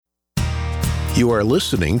You are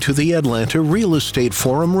listening to the Atlanta Real Estate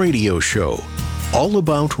Forum radio show, all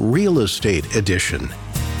about real estate edition,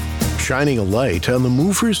 shining a light on the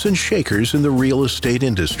movers and shakers in the real estate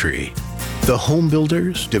industry, the home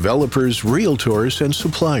builders, developers, realtors, and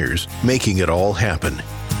suppliers making it all happen.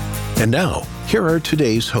 And now, here are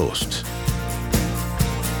today's hosts.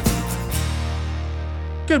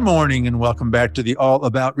 Good morning and welcome back to the All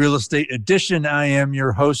About Real Estate edition. I am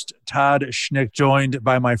your host, Todd Schnick, joined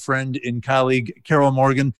by my friend and colleague, Carol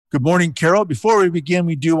Morgan. Good morning, Carol. Before we begin,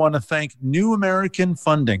 we do want to thank New American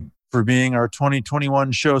Funding for being our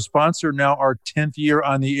 2021 show sponsor, now our 10th year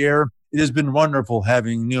on the air. It has been wonderful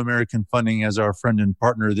having New American Funding as our friend and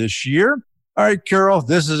partner this year. All right, Carol,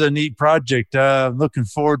 this is a neat project. I'm looking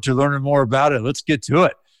forward to learning more about it. Let's get to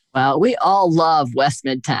it. Well, we all love West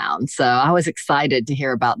Midtown, so I was excited to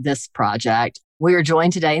hear about this project. We are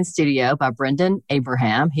joined today in studio by Brendan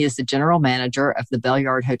Abraham. He is the general manager of the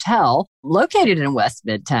Bellyard Hotel, located in West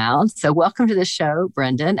Midtown. So welcome to the show,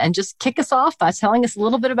 Brendan, and just kick us off by telling us a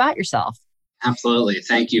little bit about yourself. Absolutely.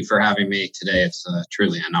 Thank you for having me today. It's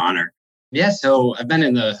truly an honor. Yeah, so I've been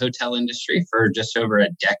in the hotel industry for just over a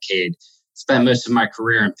decade. Spent most of my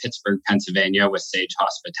career in Pittsburgh, Pennsylvania with Sage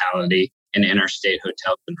Hospitality and Interstate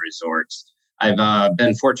Hotels and Resorts. I've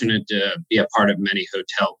been fortunate to be a part of many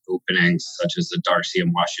hotel openings, such as the Darcy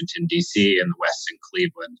in Washington, D.C., and the Westin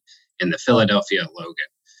Cleveland, and the Philadelphia Logan.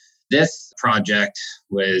 This project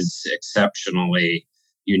was exceptionally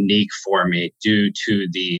unique for me due to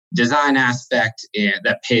the design aspect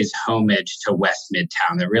that pays homage to West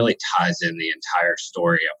Midtown, that really ties in the entire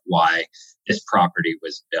story of why this property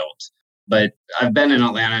was built. But I've been in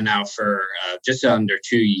Atlanta now for just under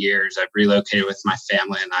 2 years. I've relocated with my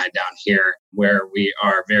family and I down here, where we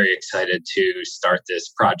are very excited to start this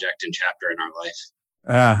project and chapter in our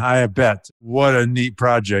life. I bet. What a neat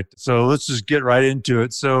project. So let's just get right into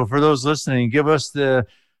it. So for those listening, give us the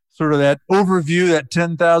sort of that overview, that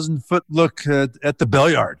 10,000 foot look at the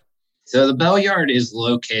Bellyard. So the Bellyard is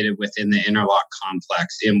located within the Interlock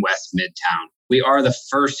complex in West Midtown. We are the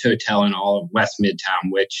first hotel in all of West Midtown,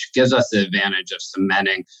 which gives us the advantage of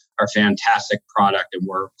cementing our fantastic product and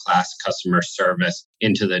world-class customer service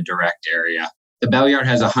into the direct area. The Bellyard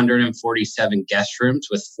has 147 guest rooms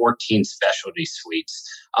with 14 specialty suites.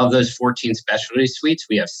 Of those 14 specialty suites,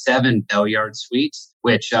 we have 7 Bellyard suites,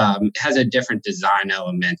 which has a different design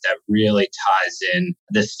element that really ties in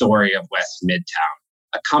the story of West Midtown.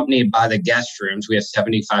 Accompanied by the guest rooms, we have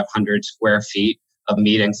 7,500 square feet of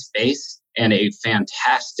meeting space and a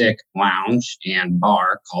fantastic lounge and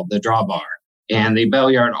bar called the Drawbar. And the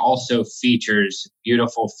Bellyard also features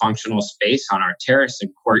beautiful functional space on our terrace and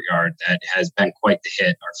courtyard that has been quite the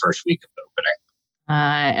hit our first week of opening.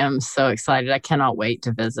 I am so excited. I cannot wait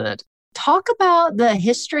to visit. Talk about the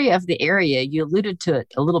history of the area. You alluded to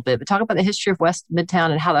it a little bit, but talk about the history of West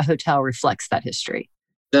Midtown and how the hotel reflects that history.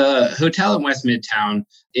 The hotel in West Midtown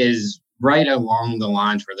is right along the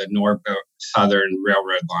lines where the Norfolk Southern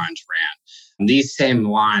Railroad lines ran. These same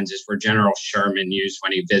lines is where General Sherman used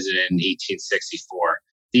when he visited in 1864.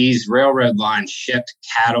 These railroad lines shipped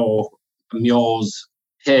cattle, mules,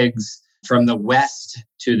 pigs from the west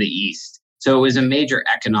to the east. So it was a major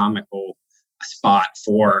economical spot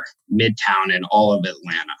for Midtown and all of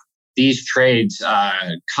Atlanta. These trades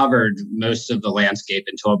covered most of the landscape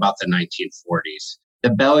until about the 1940s. The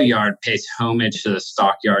Bellyard pays homage to the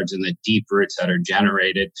stockyards and the deep roots that are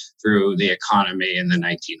generated through the economy in the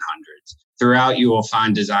 1900s. Throughout, you will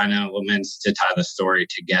find design elements to tie the story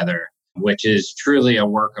together, which is truly a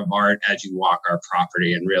work of art as you walk our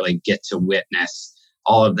property and really get to witness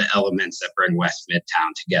all of the elements that bring West Midtown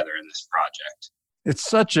together in this project. It's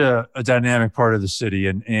such a dynamic part of the city,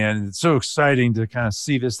 and it's so exciting to kind of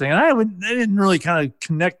see this thing. And I didn't really kind of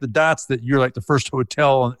connect the dots that you're like the first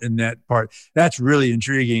hotel in that part. That's really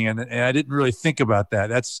intriguing, and I didn't really think about that.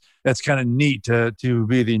 That's kind of neat to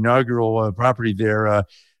be the inaugural property there.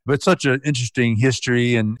 But such an interesting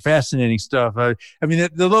history and fascinating stuff. I mean,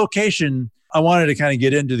 the location, I wanted to kind of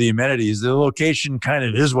get into the amenities. The location kind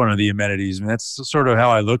of is one of the amenities. I mean, that's sort of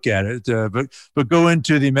how I look at it. But go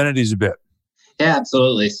into the amenities a bit. Yeah,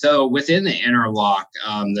 absolutely. So within the Interlock,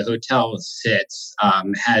 the hotel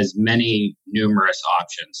has many numerous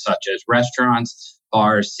options, such as restaurants,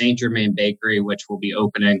 bars, St. Germain Bakery, which will be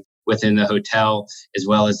opening within the hotel, as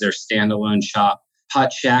well as their standalone shop,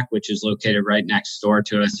 Putt Shack, which is located right next door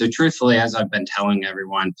to us. So truthfully, as I've been telling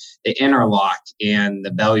everyone, the Interlock and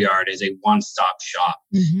the Bellyard is a one-stop shop.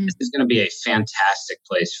 Mm-hmm. This is going to be a fantastic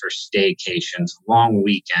place for staycations, long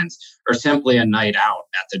weekends, or simply a night out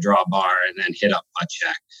at the Drawbar and then hit up Putt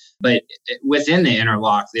Shack. But within the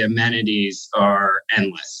Interlock, the amenities are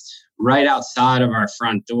endless. Right outside of our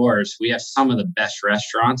front doors, we have some of the best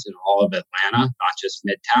restaurants in all of Atlanta, not just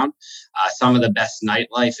Midtown, some of the best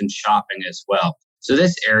nightlife and shopping as well. So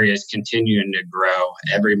this area is continuing to grow.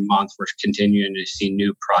 Every month, we're continuing to see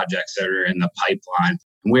new projects that are in the pipeline.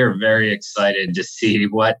 And we're very excited to see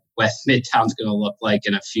what West Midtown's going to look like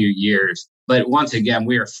in a few years. But once again,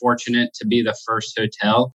 we are fortunate to be the first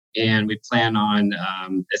hotel, and we plan on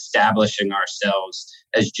establishing ourselves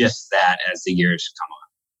as just that as the years come on.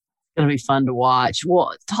 It's going to be fun to watch.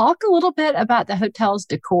 Well, talk a little bit about the hotel's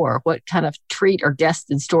decor. What kind of treat or guests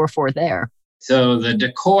in store for there? So the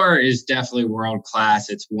decor is definitely world class.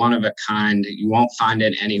 It's one of a kind. You won't find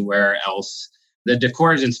it anywhere else. The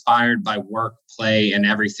decor is inspired by work, play, and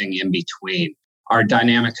everything in between. Our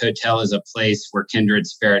dynamic hotel is a place where kindred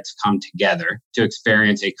spirits come together to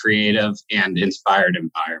experience a creative and inspired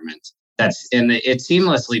environment. It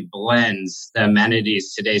seamlessly blends the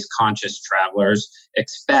amenities today's conscious travelers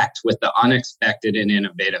expect with the unexpected and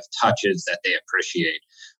innovative touches that they appreciate,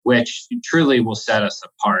 which truly will set us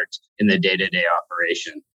apart in the day-to-day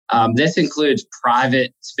operation. This includes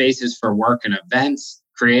private spaces for work and events,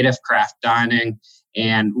 creative craft dining,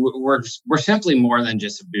 and we're simply more than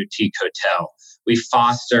just a boutique hotel. We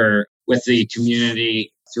foster with the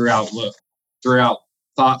community throughout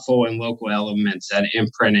thoughtful and local elements that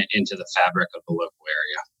imprint it into the fabric of the local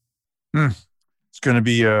area. It's going to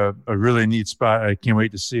be a really neat spot. I can't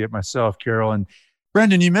wait to see it myself, Carol. And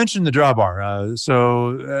Brendan, you mentioned the Drawbar.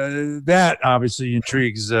 So that obviously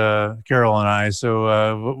intrigues Carol and I.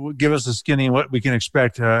 So give us a skinny what we can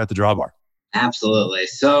expect at the Drawbar. Absolutely.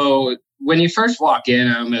 So when you first walk in,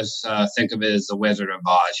 I almost think of it as the Wizard of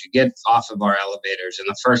Oz. You get off of our elevators, and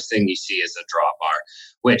the first thing you see is the Drawbar,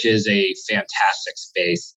 which is a fantastic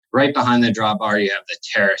space. Right behind the Drawbar, you have the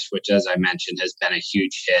Terrace, which, as I mentioned, has been a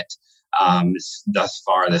huge hit thus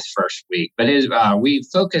far this first week. But we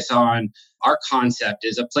focus on our concept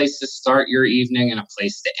is a place to start your evening and a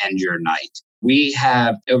place to end your night. We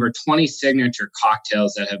have over 20 signature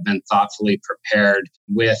cocktails that have been thoughtfully prepared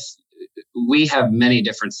with. We have many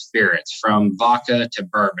different spirits from vodka to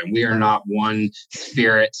bourbon. We are not one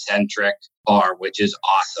spirit-centric bar, which is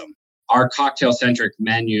awesome. Our cocktail-centric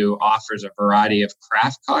menu offers a variety of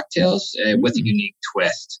craft cocktails with a unique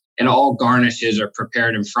twist. And all garnishes are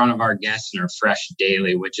prepared in front of our guests and are fresh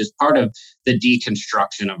daily, which is part of the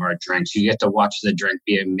deconstruction of our drinks. You get to watch the drink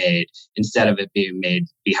being made instead of it being made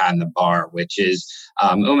behind the bar, which is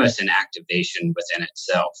almost an activation within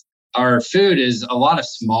itself. Our food is a lot of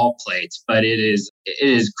small plates, but it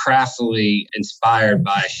is craftily inspired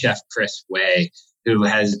by Chef Chris Way, who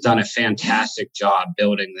has done a fantastic job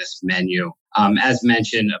building this menu. As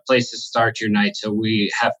mentioned, a place to start your night. So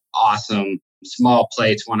we have awesome small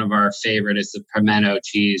plates. One of our favorite is the pimento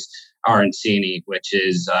cheese arancini, which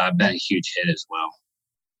has been a huge hit as well.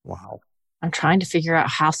 Wow. I'm trying to figure out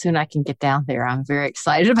how soon I can get down there. I'm very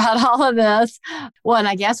excited about all of this. Well, and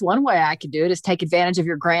I guess one way I could do it is take advantage of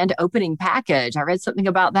your grand opening package. I read something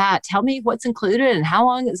about that. Tell me what's included and how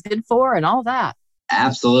long it's good for and all that.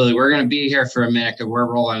 Absolutely. We're going to be here for a minute because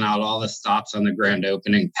we're rolling out all the stops on the grand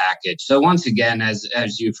opening package. So once again,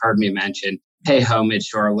 as you've heard me mention, pay homage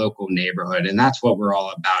to our local neighborhood. And that's what we're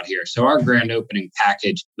all about here. So our grand opening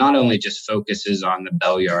package not only just focuses on the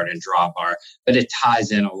Bellyard and Drawbar, but it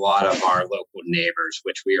ties in a lot of our local neighbors,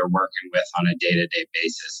 which we are working with on a day-to-day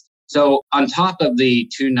basis. So on top of the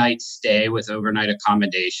 2-night stay with overnight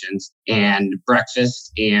accommodations and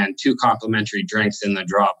breakfast and 2 complimentary drinks in the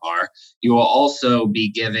Drawbar, you will also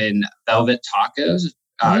be given Velvet Tacos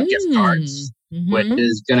gift cards. Which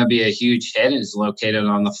is going to be a huge hit. It's located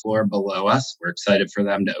on the floor below us. We're excited for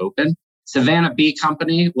them to open. Savannah Bee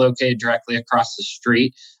Company, located directly across the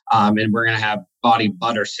street. And we're going to have body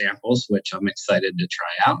butter samples, which I'm excited to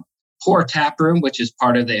try out. Pour Tap Room, which is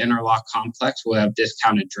part of the Interlock Complex, will have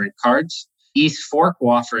discounted drink cards. East Fork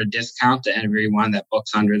will offer a discount to everyone that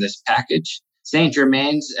books under this package. St.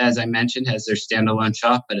 Germain's, as I mentioned, has their standalone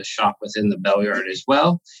shop, but a shop within the Bellyard as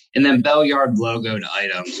well. And then Bellyard logoed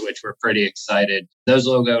items, which we're pretty excited. Those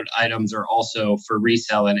logoed items are also for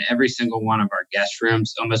resale in every single one of our guest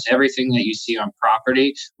rooms. Almost everything that you see on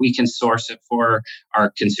property, we can source it for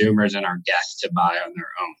our consumers and our guests to buy on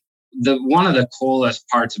their own. One of the coolest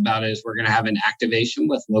parts about it is we're going to have an activation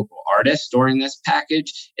with local artists during this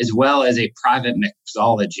package, as well as a private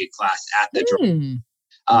mixology class at the Drawbar.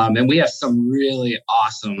 And we have some really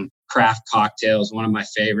awesome craft cocktails. One of my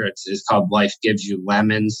favorites is called Life Gives You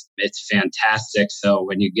Lemons. It's fantastic. So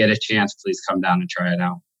when you get a chance, please come down and try it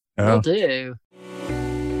out. Will do.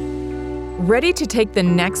 Ready to take the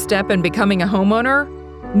next step in becoming a homeowner?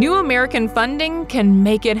 New American Funding can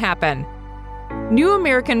make it happen. New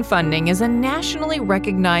American Funding is a nationally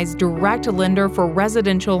recognized direct lender for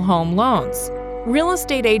residential home loans. Real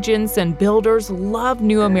estate agents and builders love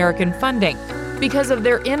New American Funding because of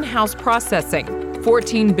their in-house processing,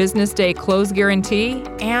 14 business day close guarantee,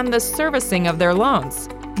 and the servicing of their loans.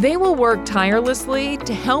 They will work tirelessly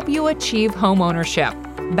to help you achieve home ownership,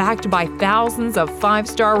 backed by thousands of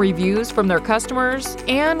 5-star reviews from their customers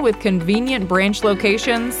and with convenient branch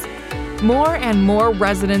locations. More and more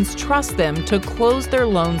residents trust them to close their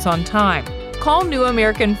loans on time. Call New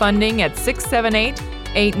American Funding at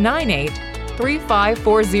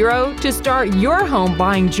 678-898-3540 to start your home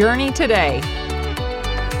buying journey today.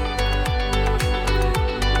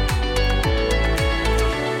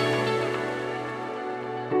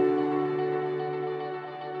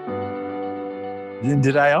 And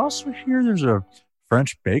did I also hear there's a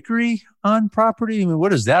French bakery on property? I mean,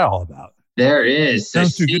 what is that all about? There is.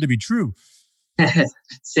 Sounds too good to be true.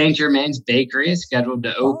 St. Germain's Bakery is scheduled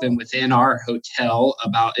to open within our hotel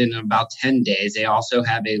in about 10 days. They also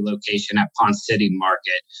have a location at Ponce City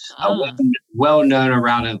Market, well known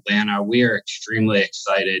around Atlanta. We are extremely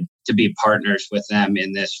excited to be partners with them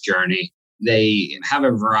in this journey. They have a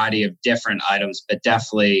variety of different items, but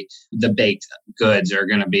definitely the baked goods are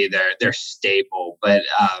going to be their staple. But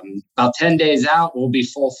about 10 days out, we'll be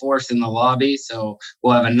full force in the lobby. So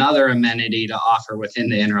we'll have another amenity to offer within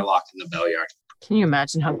the Interlock in the Bellyard. Can you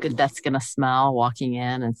imagine how good that's going to smell walking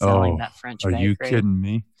in and selling that French bakery? Are you kidding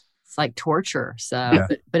me? It's like torture. So,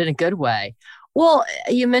 but in a good way. Well,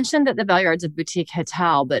 you mentioned that the Bellyard's a boutique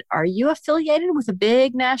hotel, but are you affiliated with a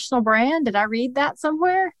big national brand? Did I read that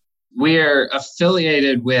somewhere? We are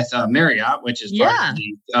affiliated with Marriott, which is part of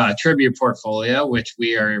the Tribute portfolio, which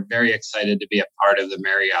we are very excited to be a part of the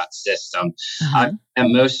Marriott system. I've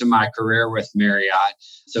spent most of my career with Marriott,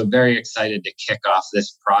 so very excited to kick off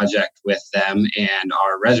this project with them. And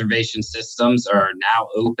our reservation systems are now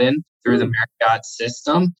open through the Marriott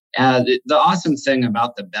system. The awesome thing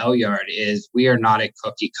about the Bellyard is we are not a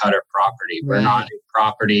cookie cutter property. We're not a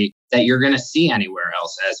property that you're going to see anywhere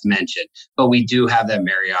else, as mentioned. But we do have that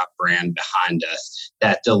Marriott brand behind us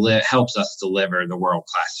that helps us deliver the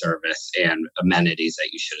world-class service and amenities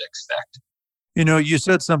that you should expect. You know, you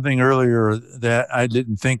said something earlier that I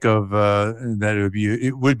didn't think of, that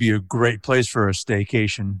it would be a great place for a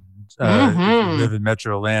staycation. If you live in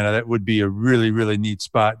Metro Atlanta, that would be a really, really neat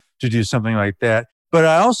spot to do something like that. But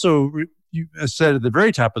I also you said at the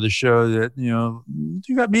very top of the show that, you know,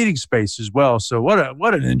 you got meeting space as well. So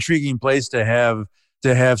what an intriguing place to have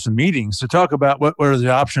some meetings. So talk about what are the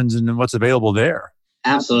options and what's available there.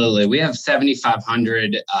 Absolutely. We have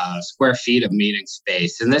 7,500 square feet of meeting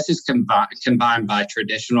space, and this is combined by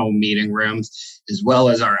traditional meeting rooms as well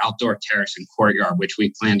as our outdoor terrace and courtyard, which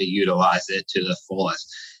we plan to utilize it to the fullest.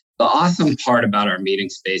 The awesome part about our meeting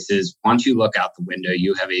space is once you look out the window,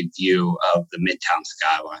 you have a view of the Midtown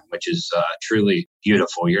skyline, which is truly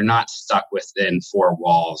beautiful. You're not stuck within four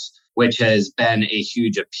walls, which has been a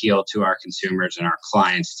huge appeal to our consumers and our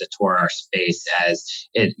clients to tour our space, as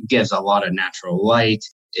it gives a lot of natural light.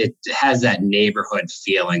 It has that neighborhood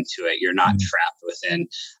feeling to it. You're not trapped within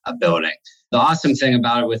a building. The awesome thing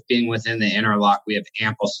about it, with being within the Interlock, we have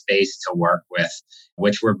ample space to work with,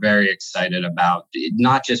 which we're very excited about.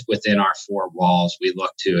 Not just within our four walls, we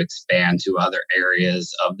look to expand to other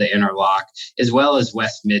areas of the Interlock, as well as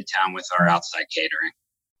West Midtown with our outside catering.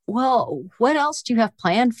 Well, what else do you have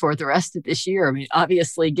planned for the rest of this year? I mean,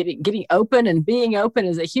 obviously getting open and being open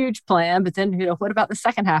is a huge plan, but then, what about the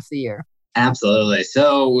second half of the year? Absolutely.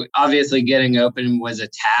 So obviously getting open was a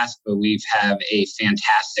task, but we have a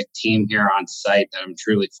fantastic team here on site that I'm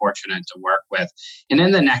truly fortunate to work with. And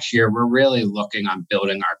in the next year, we're really looking on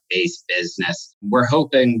building our base business. We're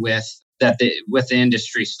hoping with the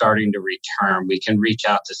industry starting to return, we can reach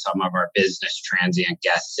out to some of our business transient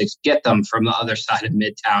guests to get them from the other side of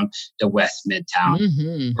Midtown to West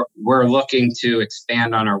Midtown. We're looking to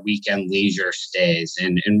expand on our weekend leisure stays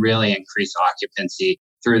and really increase occupancy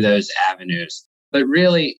through those avenues. But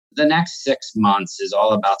really, the next 6 months is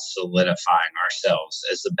all about solidifying ourselves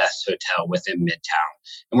as the best hotel within Midtown.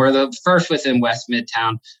 And we're the first within West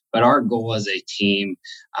Midtown, but our goal as a team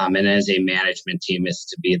and as a management team is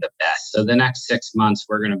to be the best. So the next 6 months,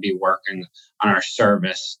 we're going to be working on our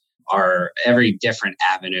service, our every different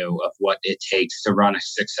avenue of what it takes to run a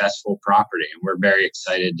successful property. And we're very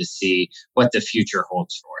excited to see what the future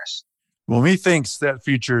holds for us. Well, methinks that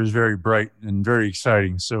future is very bright and very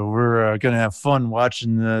exciting. So we're going to have fun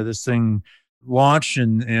watching this thing launch,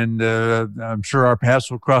 and I'm sure our paths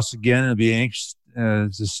will cross again and be anxious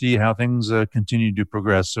to see how things continue to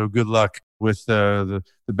progress. So good luck with the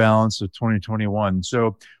balance of 2021.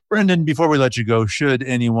 So Brendan, before we let you go, should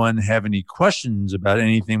anyone have any questions about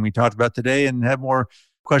anything we talked about today and have more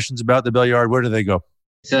questions about the Bell Yard, where do they go?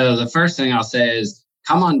 So the first thing I'll say is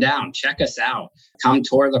come on down, check us out, come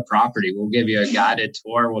tour the property. We'll give you a guided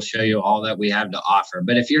tour. We'll show you all that we have to offer.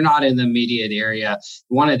 But if you're not in the immediate area,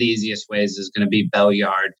 one of the easiest ways is going to be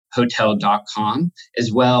bellyardhotel.com,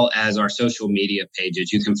 as well as our social media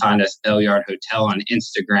pages. You can find us Bell Yard Hotel on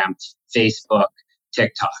Instagram, Facebook,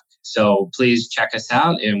 TikTok. So please check us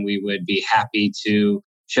out, and we would be happy to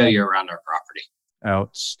show you around our property.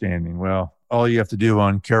 Outstanding. Well, all you have to do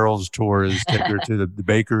on Carol's tour is take her to the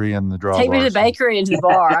bakery and the draw bar. Take me to the bakery and to the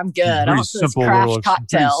bar. I'm good. Pretty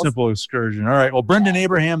simple excursion. All right. Well, Brendan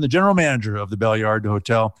Abraham, the general manager of the Bell Yard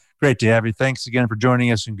Hotel. Great to have you. Thanks again for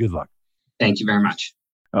joining us, and good luck. Thank you very much.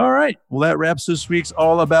 All right. Well, that wraps this week's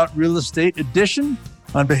All About Real Estate edition.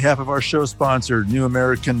 On behalf of our show sponsor, New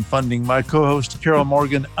American Funding, my co-host, Carol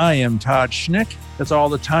Morgan, I am Todd Schnick. That's all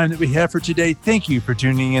the time that we have for today. Thank you for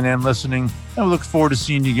tuning in and listening, and we look forward to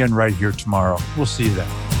seeing you again right here tomorrow. We'll see you then.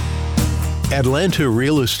 Atlanta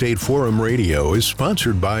Real Estate Forum Radio is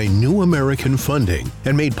sponsored by New American Funding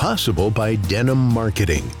and made possible by Denim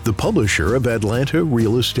Marketing, the publisher of Atlanta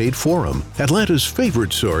Real Estate Forum, Atlanta's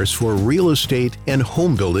favorite source for real estate and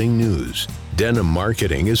home building news. Denim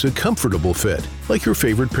Marketing is a comfortable fit, like your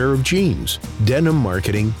favorite pair of jeans. Denim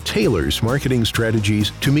Marketing tailors marketing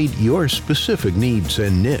strategies to meet your specific needs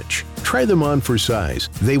and niche. Try them on for size.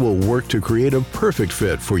 They will work to create a perfect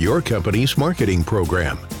fit for your company's marketing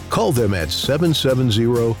program. Call them at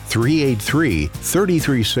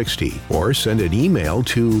 770-383-3360 or send an email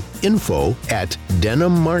to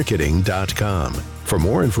info@denimmarketing.com. For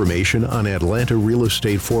more information on Atlanta Real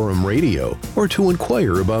Estate Forum Radio or to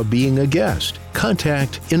inquire about being a guest,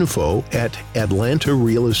 contact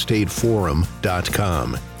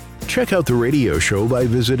info@atlantarealestateforum.com. Check out the radio show by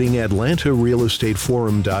visiting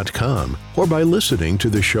atlantarealestateforum.com or by listening to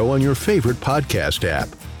the show on your favorite podcast app.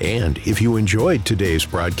 And if you enjoyed today's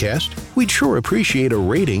broadcast, we'd sure appreciate a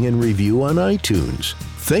rating and review on iTunes.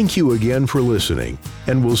 Thank you again for listening,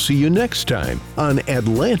 and we'll see you next time on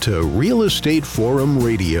Atlanta Real Estate Forum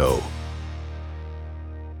Radio.